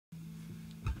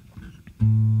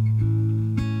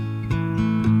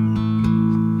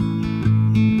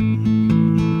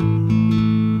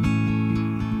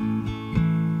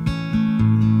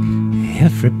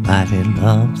Everybody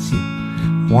loves you,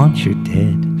 wants you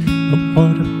dead, but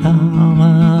what about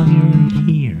while you're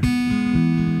here?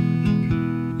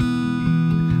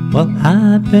 Well,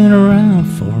 I've been around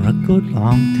for a good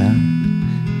long time.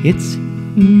 It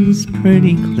seems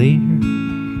pretty clear.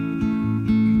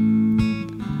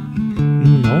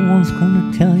 No one's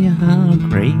gonna tell you how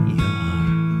great you are.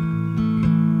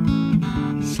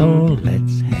 So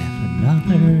let's have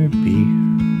another beer.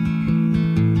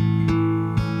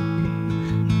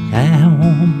 That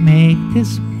won't make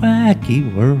this wacky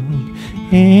world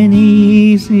any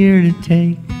easier to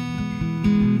take.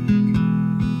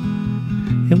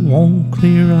 It won't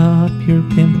clear up your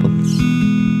pimples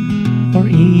or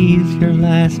ease your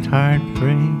last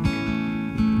heartbreak,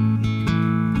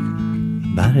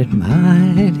 but it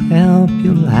might help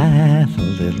you laugh a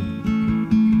little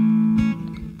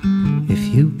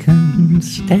if you can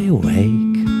stay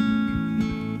awake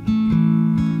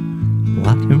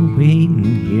while you're waiting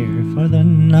here for the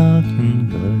nothing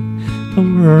good the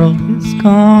world is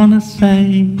gonna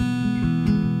say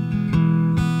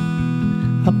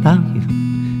about you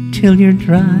till you're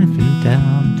driving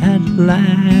down that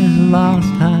last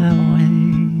lost highway.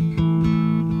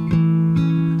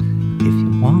 If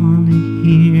you wanna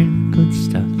hear good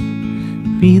stuff,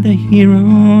 be the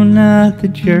hero, not the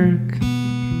jerk.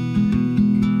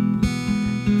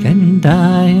 Then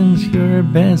dying's your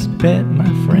best bet, my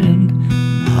friend.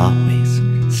 Always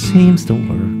seems to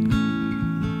work.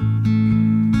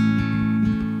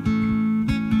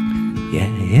 Yeah,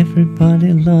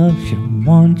 everybody loves you,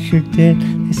 wants you dead.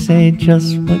 They say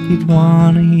just what you'd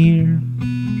want to hear.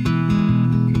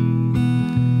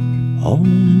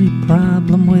 Only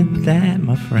problem with that,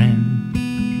 my friend,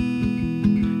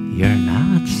 you're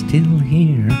not still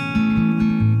here.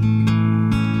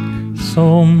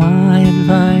 So my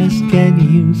advice, get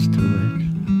used to it.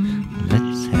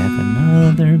 Let's have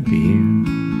another beer.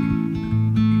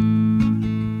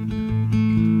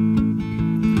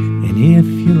 And if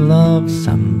you love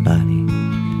somebody,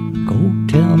 go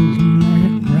tell them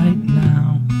that right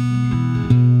now.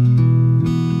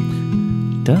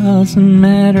 Doesn't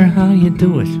matter how you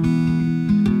do it,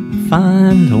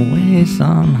 find a way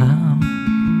somehow.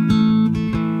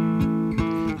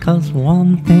 'Cause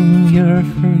one thing you're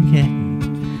forgetting,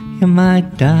 you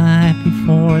might die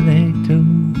before they do,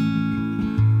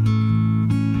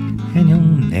 and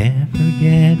you'll never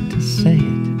get to say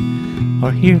it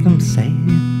or hear them say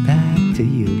it back to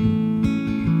you.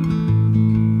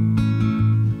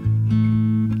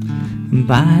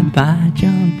 Bye-bye,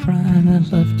 John Prine, I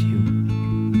loved you.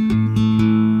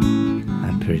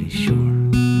 I'm pretty sure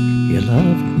you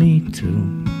loved me too.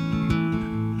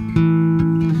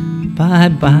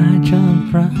 Bye-bye, John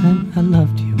Prine, I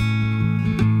loved you.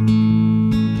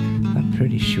 I'm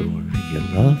pretty sure you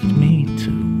loved me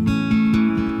too.